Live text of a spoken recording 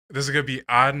This is gonna be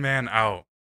odd man out.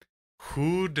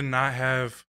 Who did not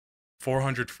have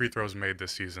 400 free throws made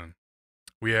this season?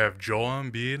 We have Joel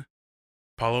Embiid,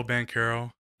 Paulo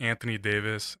Banchero, Anthony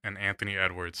Davis, and Anthony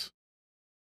Edwards.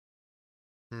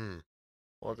 Hmm.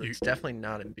 Well, You- it's definitely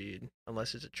not Embiid,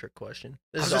 unless it's a trick question.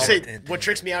 I This was is gonna all say Anthony what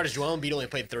tricks me out is Joel Embiid only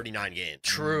played 39 games.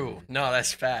 true. No,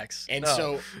 that's facts. And No.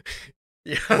 so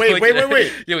Yeah, Wait, look wait, at-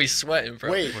 wait, wait. Yo, he's sweating, bro.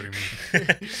 wait, What do you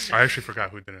mean? I actually forgot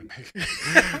who didn't make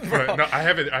it. But no, I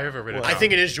have it written Well, I down.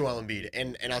 think it is Joel Embiid,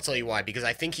 and I'll tell you why. Because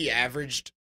I think he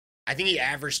averaged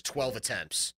 12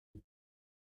 attempts,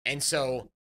 and so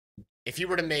if you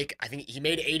were to make, I think he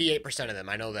made 88% of them.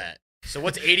 I know that. So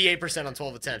what's 88% on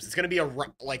 12 attempts? It's gonna be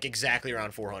like exactly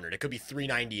around 400. It could be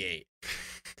 398.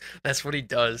 That's what he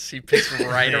does. He picks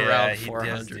right Yeah, around he 400.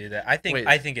 does do that. I think Wait.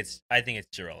 it's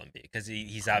Joel Embiid because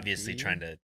he's obviously Embiid? trying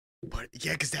to. But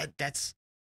yeah, because that's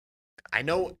I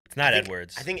know. It's not I think-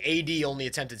 Edwards. I think AD only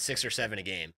attempted 6 or 7 a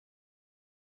game.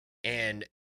 And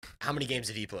how many games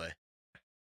did he play?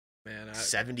 Man,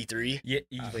 73. Yeah,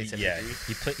 played yeah.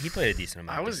 73. He played a decent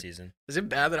amount I was- this season. is it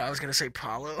bad that I was gonna say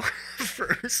Paulo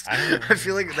first? I don't know. I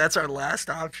feel like that's our last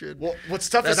option. Well, what's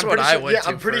tough That's is I'm what pretty I sure, went yeah, to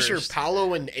I'm pretty sure first.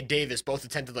 Paolo and Davis both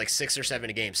attempted like 6 or 7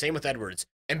 a game. Same with Edwards.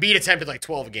 Embiid attempted like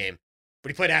 12 a game, but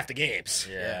he played half the games.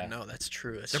 Yeah. no, that's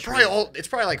true. That's They're true. probably all. It's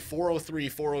probably like 403,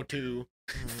 402,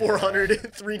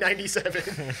 400,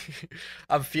 397.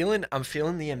 I'm feeling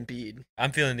the Embiid.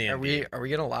 I'm feeling the Are Embiid. we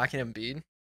gonna lock in Embiid?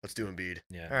 Let's do Embiid.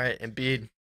 Yeah. All right, Embiid.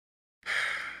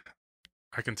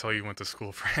 I can tell you went to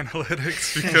school for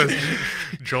analytics because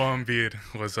Joel Embiid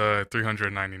was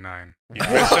 399. He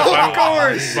Wow. missed it Of by-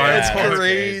 course. by That's one.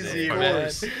 crazy, By man.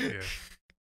 one. Yeah.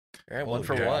 All right, one Holy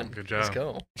for cow. one. Good Let's job. go.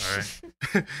 All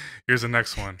right. Here's the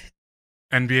next one.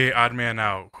 NBA odd man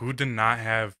out. Who did not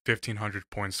have 1,500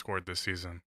 points scored this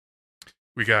season?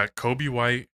 We got Kobe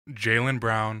White, Jalen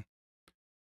Brown,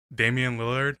 Damian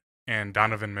Lillard, and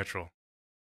Donovan Mitchell.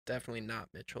 Definitely not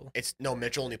Mitchell.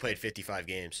 Mitchell only played 55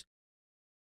 games.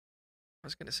 I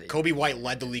was gonna say Kobe White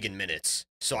led the league in minutes,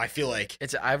 so I feel like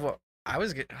it's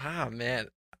man.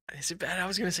 Is it bad? I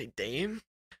was gonna say Dame.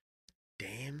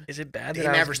 Dame. Is it bad Dame that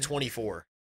I was averaged gonna- 24.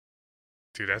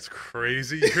 Dude, that's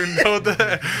crazy. You know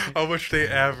that how much they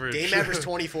average. Dame averaged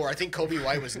 24. I think Kobe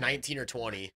White was 19 or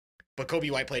 20, but Kobe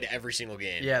White played every single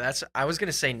game. Yeah, that's. I was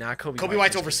gonna say not Kobe. Kobe White,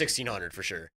 White's just over 'cause- 1,600 for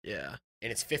sure, Yeah.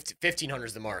 and it's 1,500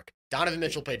 is the mark. Donovan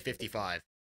Mitchell played 55.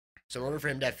 So in order for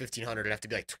him to have 1,500, it'd have to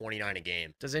be like 29 a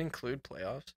game. Does it include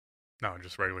playoffs? No,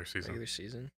 just regular season. Regular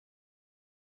season.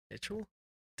 Mitchell.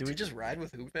 Do we just ride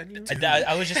with hoop venues?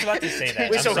 I was just about to say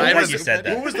that. Wait, I'm so glad who you was, said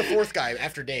who that. was the fourth guy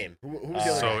after Dame? Who was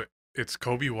the other guy? So it's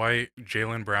Kobe White,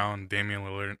 Jalen Brown, Damian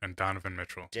Lillard, and Donovan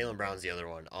Mitchell. Jalen Brown's the other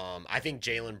one. I think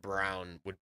Jalen Brown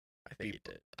would. I think he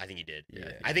did. I think he did.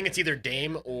 Yeah. I think it's either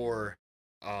Dame or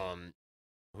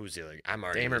who's the other? I'm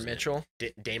already Dame or losing it. Mitchell.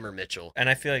 Dame or Mitchell. And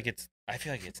I feel like it's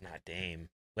not Dame.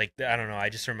 Like I don't know. I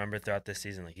just remember throughout this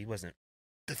season, like he wasn't.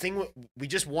 The thing we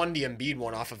just won the Embiid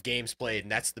one off of games played,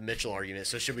 and that's the Mitchell argument.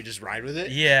 So should we just ride with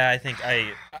it? Yeah, I think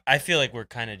I feel like we're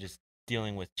kind of just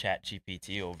dealing with Chat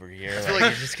GPT over here. I feel Like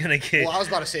like- you're just gonna get. Well, I was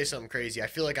about to say something crazy. I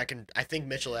feel like I think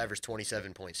Mitchell averaged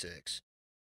 27.6.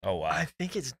 Oh wow. I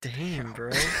think it's Dame, bro.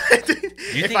 You if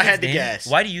think I it's had to Dame? guess,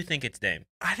 Why do you think it's Dame?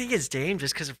 I think it's Dame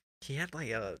just because he had like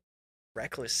a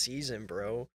reckless season,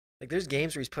 bro. Like there's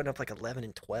games where he's putting up like 11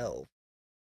 and 12.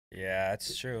 Yeah,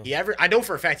 that's true. I know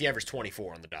for a fact he averaged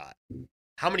 24 on the dot.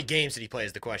 How many games did he play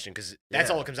is the question, because that's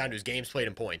Yeah. all it comes down to is games played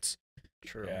and points.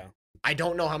 True. Yeah. I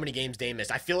don't know how many games Dame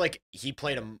missed. I feel like he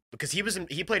played them because he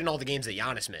played in all the games that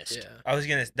Giannis missed. Yeah.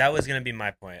 That was gonna be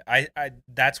my point. I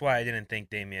that's why I didn't think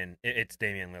it's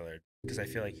Damian Lillard, because I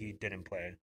feel like he didn't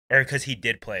play, or because he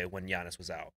did play when Giannis was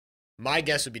out. My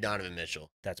guess would be Donovan Mitchell.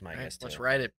 That's my All right, guess too. let's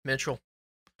ride it, Mitchell.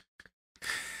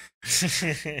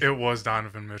 It was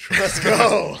Donovan Mitchell. Let's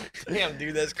go. Damn,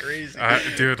 dude, that's crazy.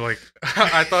 Dude, like,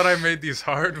 I thought I made these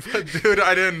hard, but dude,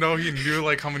 I didn't know he knew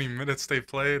like how many minutes they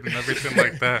played and everything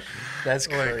like that. That's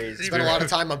like, crazy. Spent a lot of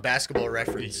time on Basketball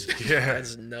Reference. Yeah.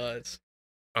 That's nuts.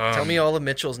 Um, Tell me all of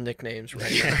Mitchell's nicknames right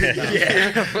now.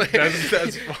 Yeah.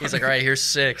 That's He's like, all right, here's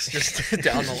 6, just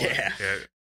down the line. Yeah.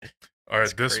 Yeah. All right,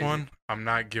 That's this crazy. one, I'm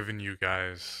not giving you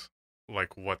guys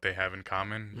like what they have in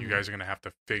common. You Mhm. guys are gonna have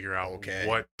to figure out Okay.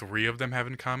 what 3 of them have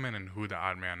in common and who the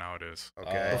odd man out is.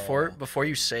 Okay. Before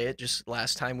you say it, just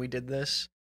last time we did this,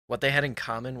 what they had in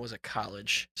common was a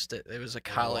college. It was a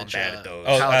college. bad at those.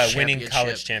 Oh, college winning championship.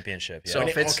 college championship. Yeah. So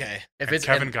if it's okay. if And it's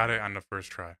Kevin and, got it on the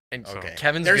first try. and so- Okay.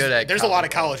 Kevin's There's good at there's a lot of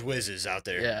college. college whizzes out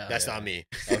there. Yeah. That's Yeah. not me.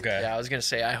 okay. Yeah, I was gonna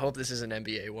say I hope this is an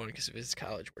NBA one because if it's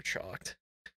college, we're chalked.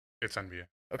 It's NBA.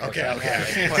 Okay, Okay.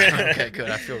 okay, okay, good.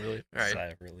 I feel really all right. Sigh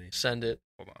of relief. Send it.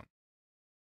 Hold on.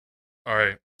 All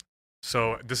right.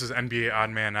 So this is NBA Odd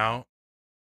Man Out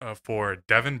for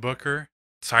Devin Booker,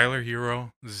 Tyler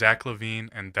Hero, Zach LaVine,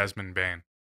 and Desmond Bain.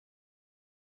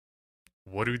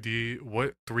 What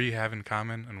three have in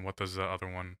common, and what does the other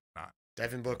one not?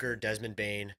 Devin Booker, Desmond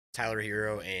Bain, Tyler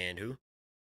Hero, and who?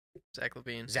 Zach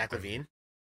LaVine. Zach LaVine.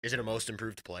 Is it a most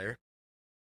improved player?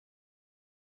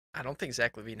 I don't think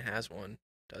Zach LaVine has one.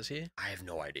 Does he? I have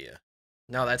no idea.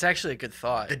 No, that's actually a good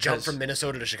thought. The jump 'cause from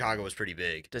Minnesota to Chicago was pretty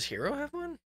big. Does Hero have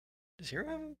one? Does Hero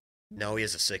have one? No, he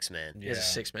has a 6-man. He has a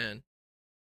 6-man.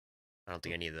 I don't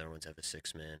think any of the other ones have a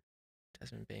 6-man.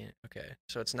 Desmond Bain. Okay,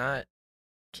 so it's not.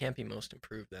 Can't be most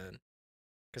improved then,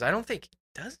 because I don't think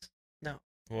does. No.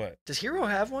 What? Does Hero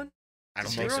have one? I don't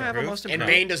Does think Hero so. have a improved? most And improved?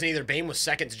 Bain doesn't either. Bain was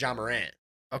second to John Morant.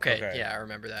 Okay, Okay. yeah, I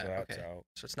remember that. So that's Okay, out.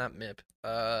 so it's not MIP.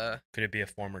 Could it be a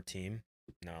former team?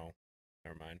 No.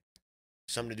 Never mind.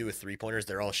 Something to do with 3-pointers.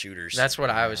 They're all shooters. That's what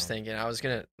I was Wow. thinking. I was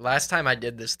gonna. Last time I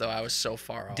did this though, I was so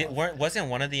far off. Wasn't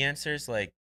one of the answers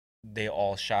like they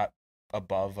all shot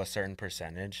above a certain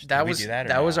percentage? That Did we was do that, or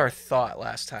that was not? our thought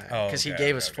last time Oh, because he okay,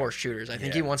 gave okay, us okay. 4 shooters. I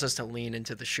think he Yeah. wants us to lean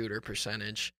into the shooter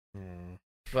percentage, Hmm.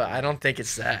 but I don't think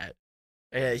it's that.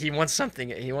 Yeah, he wants something.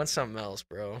 He wants something else,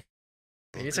 bro.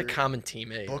 Maybe it's a Booker- common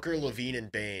teammate. Booker, Levine,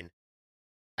 and Bain.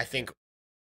 I think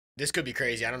this could be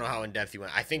crazy. I don't know how in depth you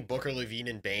went. I think Booker, Levine,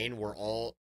 and Bain were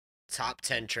all top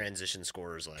 10 transition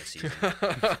scorers last season.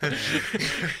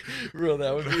 Bro,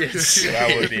 that would be insane.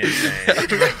 That would be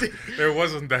insane. There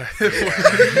wasn't that.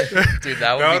 Dude,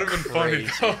 that would that be would have been funny.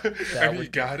 crazy. Though. That And would he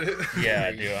be got it. Yeah,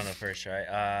 crazy. dude, on the first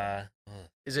try.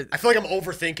 Is it? I feel like I'm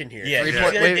overthinking here. Yeah, Three he's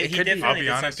point- gonna wait, do- it he could be- definitely I'll be did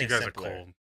honest, you something guys simpler. are cold.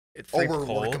 It Oh, three, we're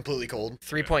cold? completely cold.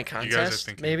 3-point You guys are contest,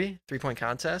 thinking- maybe 3-point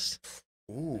contest.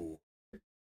 Ooh.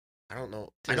 I don't know.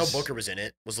 I know Does- Booker was in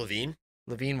it. Was Levine?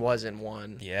 Levine was in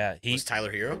one. Yeah, he. Was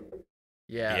Tyler Hero?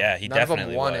 Yeah, Yeah, he none of them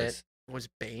definitely won was. it. Was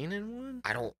Bain in one?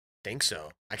 I don't think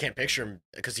so. I can't picture him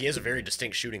because he has a very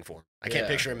distinct shooting form. I can't Yeah.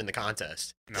 picture him in the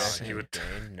contest. No, Same he would.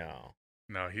 Dang, no.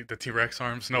 No, the T-Rex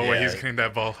arms. No way, he's Yeah. getting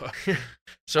that ball up.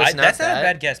 So it's not That's that. not a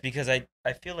bad guess because I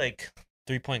feel like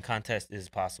 3-point contest is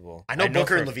possible. I know Booker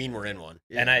for- and Levine were in one.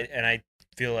 Yeah. and I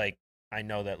feel like I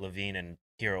know that Levine and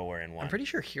Hero were in one. I'm pretty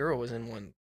sure Hero was in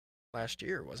one last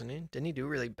year, wasn't he? Didn't he do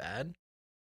really bad?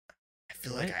 I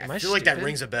feel Am like I- I am I feel like that stupid?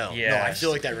 rings a bell. No, Yeah. I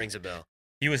feel like that rings a bell.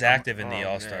 He was active in oh, the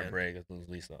All-Star man. break, at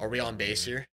least. Are we on base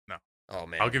here? No. Oh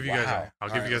man. I'll give you guys. Wow. I'll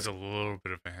give Alright, you guys a little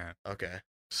bit of a hint. Okay.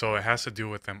 So it has to do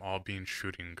with them all being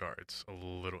shooting guards. A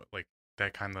little, like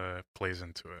that kind of plays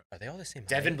into it. Are they all the same?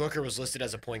 Devin height? Booker was listed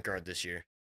as a point guard this year.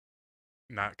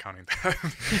 Not counting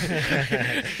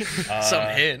that. Some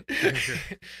Uh, hint.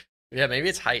 Yeah, maybe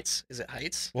it's heights. Is it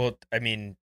heights? Well, I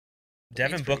mean,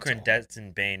 Devin Bain's pretty Booker and tall.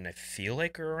 Desmond Bain, I feel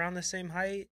like are around the same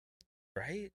height,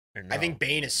 right? Or no? I think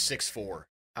Bain is 6'4".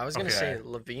 I was gonna Okay. say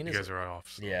Levine you is. guys are off.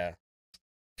 So. Yeah.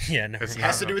 Yeah, never It's It mind.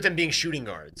 has to do with them being shooting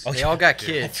guards. Oh, They all got I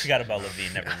kids. forgot about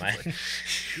Levine. Never mind.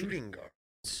 Shooting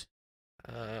guards.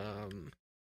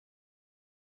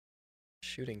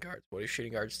 Shooting guards. What do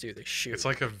shooting guards do? They shoot. It's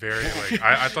like a very like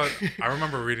I thought I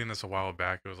remember reading this a while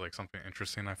back. It was like something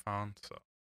interesting I found. So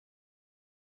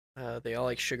They all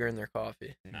like sugar in their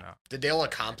coffee. no, Did they all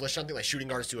accomplish something? Like shooting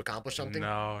guards to accomplish something?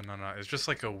 no. It's just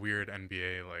like a weird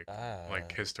NBA like Ah.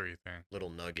 history thing. Little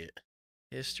nugget.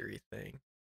 History thing.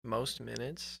 Most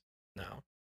minutes? No.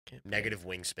 Can't be. Negative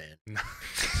wingspan.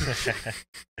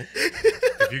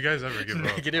 If you guys ever give up,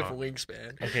 Negative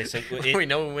wingspan. Okay, so we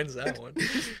know who wins that one.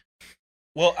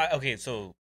 well, okay,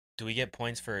 so do we get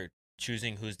points for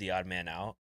choosing who's the odd man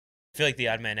out? I feel like the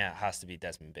odd man out has to be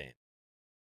Desmond Bain,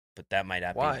 but that might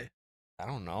not be. Why? I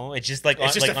don't know. It's just like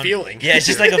It's just like a feeling. Yeah, it's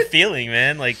just like a feeling,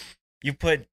 man. Like you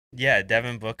put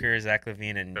Devin Booker, Zach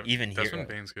LaVine, and even Desmond Hero.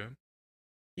 Bain's good.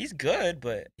 He's good,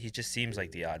 but he just seems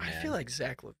like the odd I man. feel like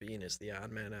Zach LaVine is the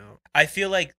odd man out. I feel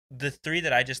like the three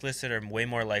that I just listed are way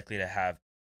more likely to have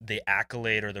the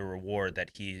accolade or the reward that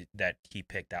he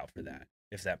picked out for that,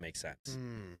 if that makes sense.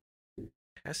 Hmm.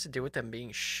 Has to do with them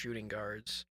being shooting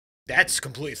guards. That's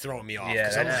completely throwing me off. Yeah,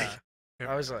 'cause I'm that's- like,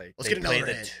 I was like, let's They get play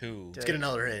another the hint. two. Let's get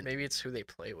another hint. maybe it's who they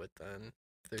play with then.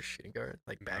 If they're shooting guard,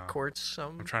 like No. backcourts,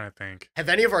 some. I'm trying to think. Have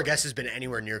any of our guesses been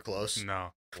anywhere near close?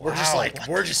 No, We're just Wow, like what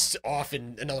we're the- just off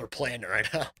in another planet right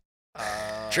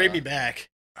now. Trade me back.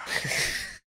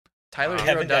 Tyler Hero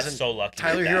Kevin got doesn't. so lucky.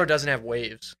 Tyler with Hero that. doesn't have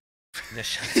waves. No,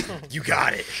 shut up. You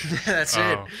got it. That's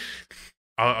Oh. it.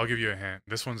 I'll give you a hint.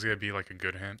 This one's gonna be like a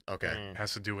good hint. Okay. Mm. It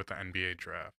has to do with the NBA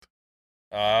draft.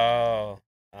 Oh,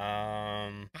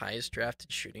 Highest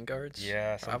drafted shooting guards.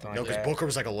 yeah, something Probably. No, like because that. Booker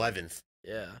was like 11th.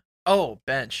 Yeah. Oh,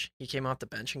 bench. He came off the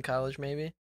bench in college,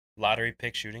 maybe. Lottery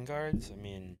pick shooting guards. I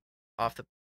mean, Off the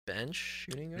bench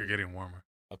shooting You're guard. getting warmer.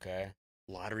 okay.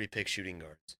 Lottery pick shooting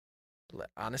guards.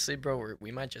 Honestly, bro,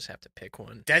 we might just have to pick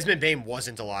one. Desmond Bain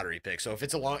wasn't a lottery pick, so if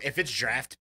it's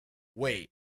draft, wait,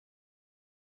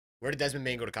 where did Desmond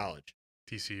Bain go to college?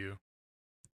 TCU.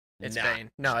 It's Nah. Bain.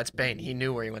 No, it's Bain. He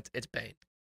knew where he went. It's Bain.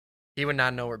 He would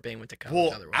not know where Bain went to college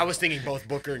Well, otherwise. I was thinking both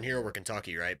Booker and Hero were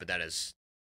Kentucky, right? But that is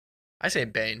I say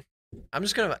Bain. I'm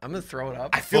gonna throw it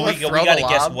up. I feel Well, like we throw gotta the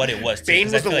guess lob. what it was. Too, Bain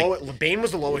 'cause was I the feel like- Bain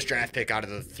was the lowest draft pick out of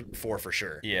the four for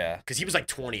sure. Yeah, Because he was like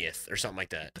 20th or something like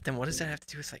that. But then what does that have to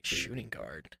do with like shooting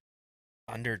guard?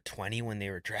 under 20 when they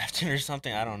were drafted or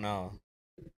something. I don't know.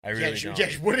 I really don't.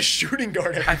 Yeah, what is shooting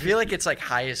guard? I feel like it's like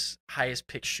highest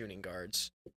picked shooting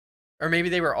guards, or maybe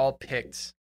they were all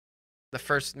picked.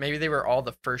 Maybe they were all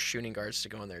the first shooting guards to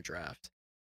go in their draft,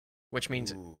 which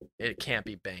means Ooh, it can't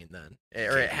be Bain then,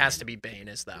 or it has to be Bain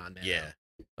as the odd man. yeah. out.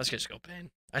 Let's just go Bain.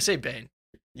 I say Bain.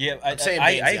 Yeah, I'm saying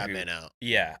I Bain's the odd agree. man out.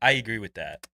 Yeah, I agree with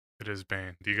that. It is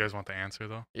Bain. Do you guys want the answer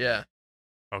though? Yeah.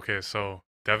 Okay, so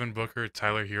Devin Booker,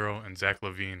 Tyler Hero, and Zach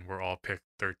LaVine were all picked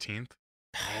 13th.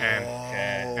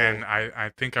 And- And I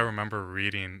think I remember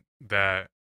reading that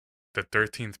the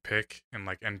 13th pick in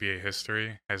like NBA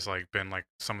history has like been like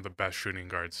some of the best shooting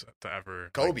guards to ever.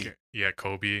 like, Kobe. yeah,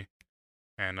 Kobe.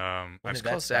 And When Let's did that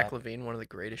call Zach stop? LaVine one of the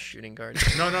greatest shooting guards.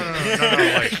 no,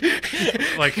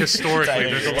 like historically,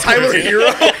 there's a lot. Tyler Hero?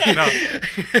 No,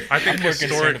 I I'm think more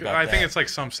concerned historic. about I think that. it's like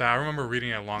some stat. I remember reading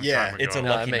it a long Yeah, time ago. It's a No,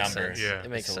 lucky it makes number. sense. Yeah. It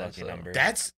makes It's a sense. lucky though. number.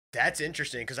 That's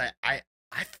interesting because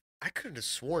I could have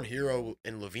sworn Hero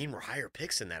and Levine were higher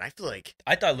picks than that. I feel like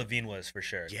I thought Levine was for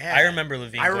sure. Yeah. I remember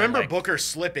Levine. I remember going, like, Booker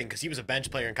slipping because he was a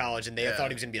bench player in college and they Yeah. thought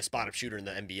he was gonna be a spot up shooter in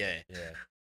the NBA. Yeah,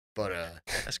 But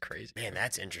That's crazy. man,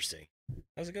 that's interesting.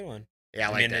 that was a good one. Yeah, I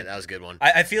I like mean, that. That was a good one.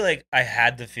 I feel like I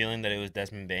had the feeling that it was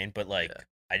Desmond Bain, but like Yeah.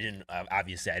 I didn't.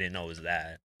 Obviously, I didn't know it was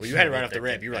that. Well, you had it right Like off the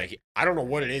rip. You were like, I don't know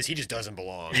what it is. He just doesn't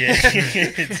belong. Yeah.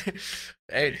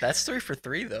 Hey, that's 3 for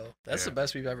 3 though. That's the Yeah.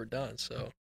 best we've ever done.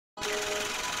 So